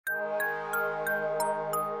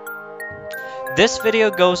This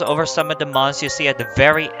video goes over some of the mons you see at the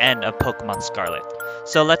very end of Pokemon Scarlet.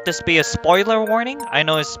 So let this be a spoiler warning. I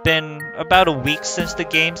know it's been about a week since the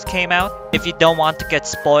games came out. If you don't want to get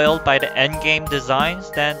spoiled by the endgame designs,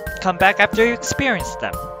 then come back after you experience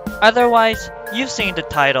them. Otherwise, you've seen the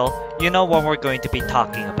title, you know what we're going to be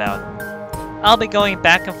talking about. I'll be going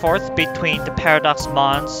back and forth between the Paradox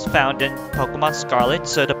mons found in Pokemon Scarlet,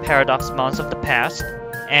 so the Paradox mons of the past,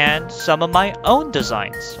 and some of my own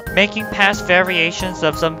designs, making past variations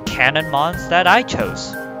of some canon mons that I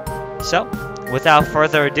chose. So, without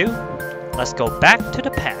further ado, let's go back to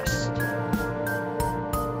the past.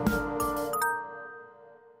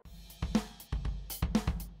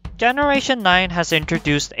 Generation 9 has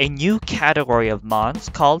introduced a new category of mons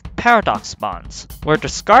called Paradox mons, where the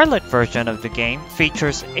Scarlet version of the game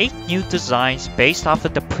features 8 new designs based off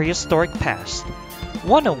of the prehistoric past,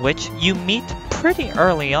 one of which you meet pretty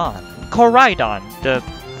early on, Koraidon, the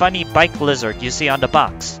funny bike lizard you see on the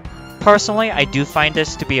box. Personally, I do find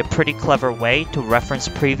this to be a pretty clever way to reference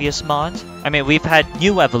previous mons. I mean, we've had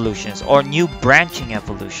new evolutions, or new branching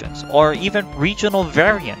evolutions, or even regional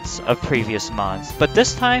variants of previous mons. But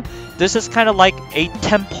this time, this is kind of like a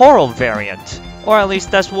temporal variant. Or at least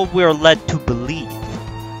that's what we're led to believe.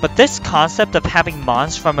 But this concept of having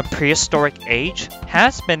mons from a prehistoric age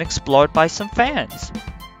has been explored by some fans.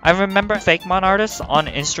 I remember fake mon artists on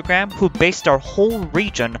Instagram who based their whole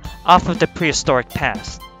region off of the prehistoric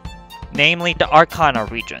past, namely the Arcana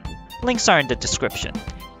region. Links are in the description.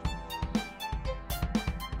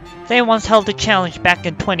 They once held a challenge back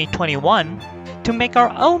in 2021 to make our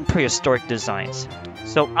own prehistoric designs,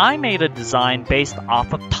 so I made a design based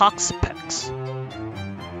off of Toxapex.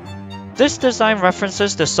 This design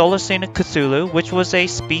references the Solacine Cthulhu, which was a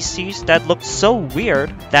species that looked so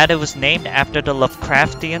weird that it was named after the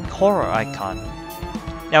Lovecraftian horror icon.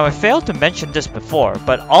 Now, I failed to mention this before,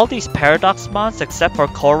 but all these Paradox mons except for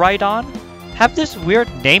Koraidon have this weird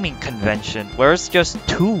naming convention where it's just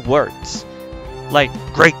 2 words, like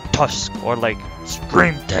Great Tusk or like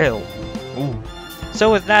Scream Tail. Ooh.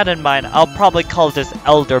 So with that in mind, I'll probably call this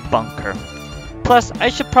Elder Bunker. Plus, I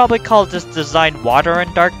should probably call this design Water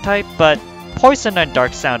and Dark type, but Poison and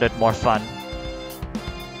Dark sounded more fun.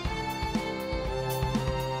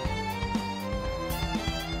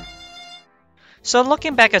 So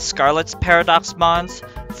looking back at Scarlet's Paradox mons,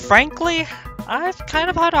 frankly, I've kind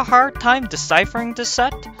of had a hard time deciphering this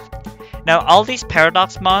set. Now, all these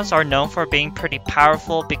Paradox mons are known for being pretty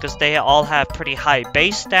powerful because they all have pretty high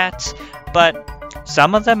base stats, but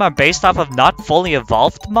some of them are based off of not fully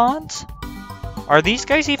evolved mons? Are these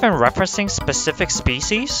guys even referencing specific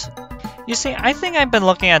species? You see, I think I've been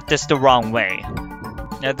looking at this the wrong way.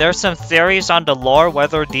 Now, there's some theories on the lore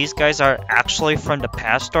whether these guys are actually from the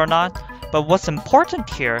past or not, but what's important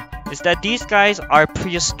here is that these guys are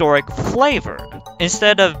prehistoric flavored,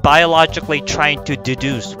 instead of biologically trying to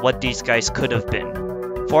deduce what these guys could have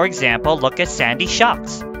been. For example, look at Sandy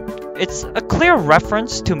Shocks. It's a clear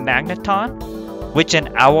reference to Magneton, which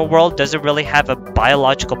in our world doesn't really have a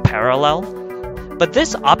biological parallel. But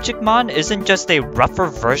this Objectmon isn't just a rougher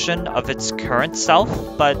version of its current self,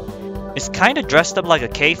 but is kinda dressed up like a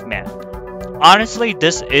caveman. Honestly,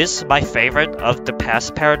 this is my favorite of the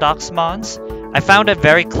past Paradox mons. I found it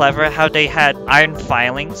very clever how they had iron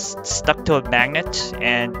filings stuck to a magnet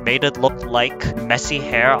and made it look like messy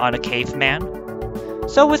hair on a caveman.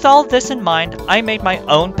 So with all this in mind, I made my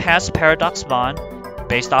own past Paradox mon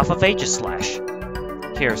based off of Aegislash.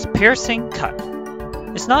 Here's Piercing Cut.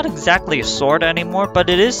 It's not exactly a sword anymore, but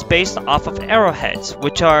it is based off of arrowheads,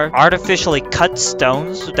 which are artificially cut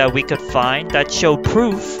stones that we could find that show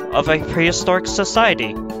proof of a prehistoric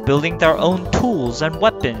society, building their own tools and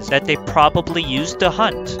weapons that they probably used to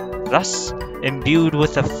hunt. Thus, imbued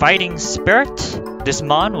with a fighting spirit, this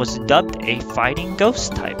mon was dubbed a fighting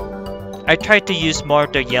ghost type. I tried to use more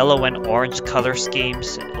of the yellow and orange color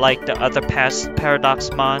schemes like the other past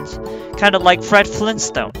Paradox mons, kinda like Fred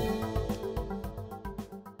Flintstone.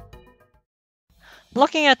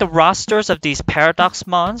 Looking at the rosters of these Paradox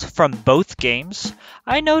mons from both games,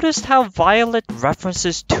 I noticed how Violet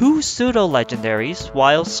references 2 pseudo-legendaries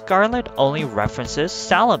while Scarlet only references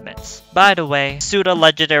Salamence. By the way,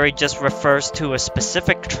 pseudo-legendary just refers to a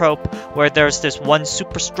specific trope where there's this one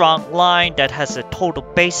super strong line that has a total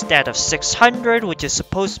base stat of 600, which is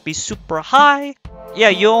supposed to be super high. Yeah,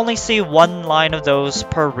 you only see 1 line of those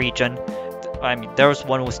per region. I mean, there was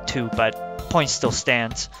one with 2, but point still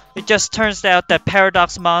stands. It just turns out that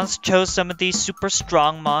Paradox mons chose some of these super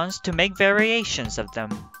strong mons to make variations of them.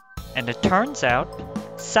 And it turns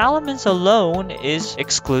out, Salamence alone is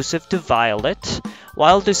exclusive to Violet,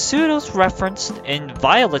 while the pseudos referenced in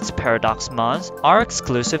Violet's Paradox Mons are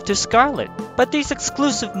exclusive to Scarlet. But these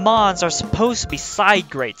exclusive Mons are supposed to be side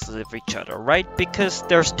grades of each other, right? Because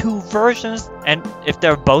there's two versions, and if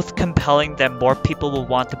they're both compelling, then more people will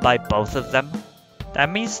want to buy both of them.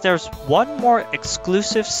 That means there's one more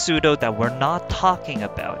exclusive pseudo that we're not talking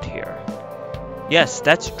about here. Yes,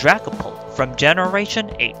 that's Dragapult from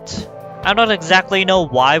Generation 8. I don't exactly know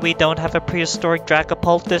why we don't have a prehistoric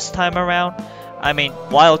Dragapult this time around. I mean,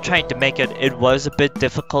 while trying to make it, it was a bit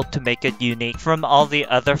difficult to make it unique from all the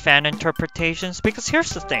other fan interpretations, because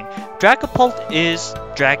here's the thing, Dragapult is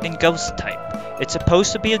Dragon Ghost type. It's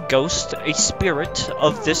supposed to be a ghost, a spirit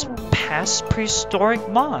of this past prehistoric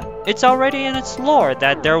mon. It's already in its lore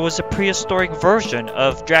that there was a prehistoric version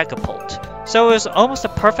of Dragapult. So it was almost a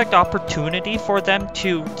perfect opportunity for them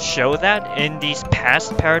to show that in these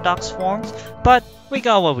past Paradox forms, but we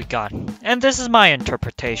got what we got. And this is my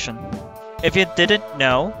interpretation. If you didn't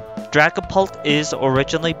know, Dragapult is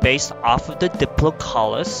originally based off of the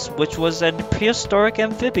Diplocalus, which was a prehistoric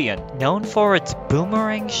amphibian known for its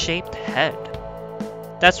boomerang-shaped head.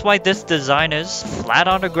 That's why this design is flat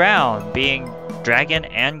on the ground, being dragon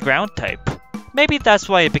and ground type. Maybe that's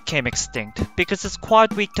why it became extinct, because it's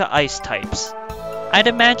quad weak to ice types. I'd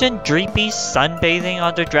imagine Dreepy sunbathing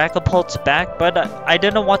on the Dragapult's back, but I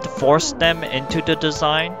didn't want to force them into the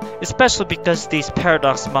design, especially because these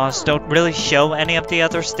Paradox Mons don't really show any of the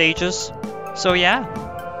other stages. So yeah,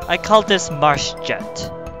 I call this Marsh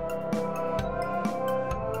Jet.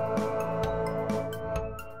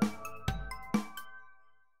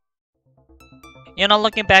 You know,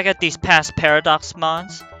 looking back at these past Paradox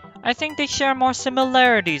Mons, I think they share more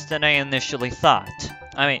similarities than I initially thought.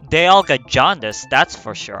 I mean, they all got jaundice, that's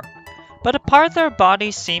for sure. But a part of their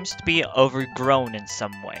body seems to be overgrown in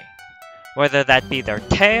some way. Whether that be their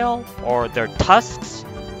tail, or their tusks,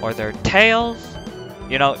 or their tails.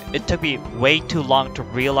 You know, it took me way too long to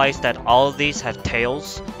realize that all of these have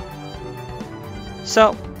tails.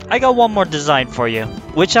 So, I got one more design for you,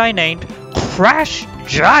 which I named Crash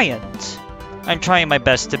Giant. I'm trying my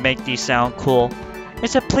best to make these sound cool.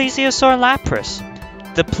 It's a Plesiosaur Lapras.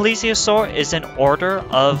 The Plesiosaur is an order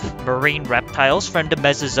of marine reptiles from the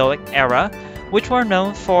Mesozoic era, which were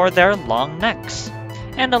known for their long necks.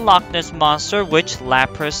 And the Loch Ness Monster, which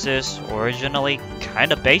Lapras is originally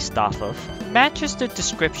kinda based off of, matches the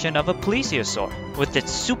description of a Plesiosaur, with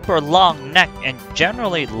its super long neck and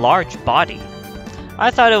generally large body.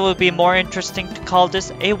 I thought it would be more interesting to call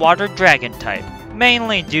this a water dragon type,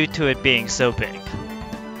 mainly due to it being so big.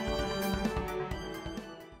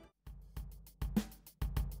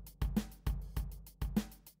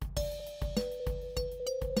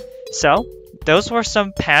 So, those were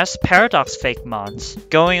some past Paradox fake mons,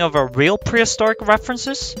 going over real prehistoric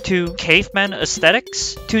references, to caveman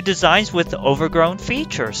aesthetics, to designs with overgrown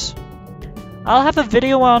features. I'll have a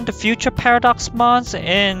video on the future Paradox mons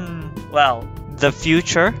in, well, the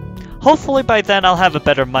future. Hopefully by then I'll have a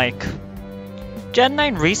better mic. Gen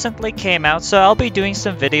 9 recently came out, so I'll be doing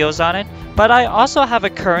some videos on it, but I also have a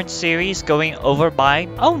current series going over my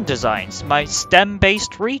own designs, my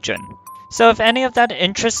STEM-based region. So if any of that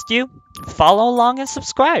interests you, follow along and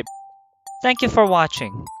subscribe. Thank you for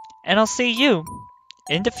watching, and I'll see you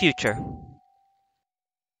in the future.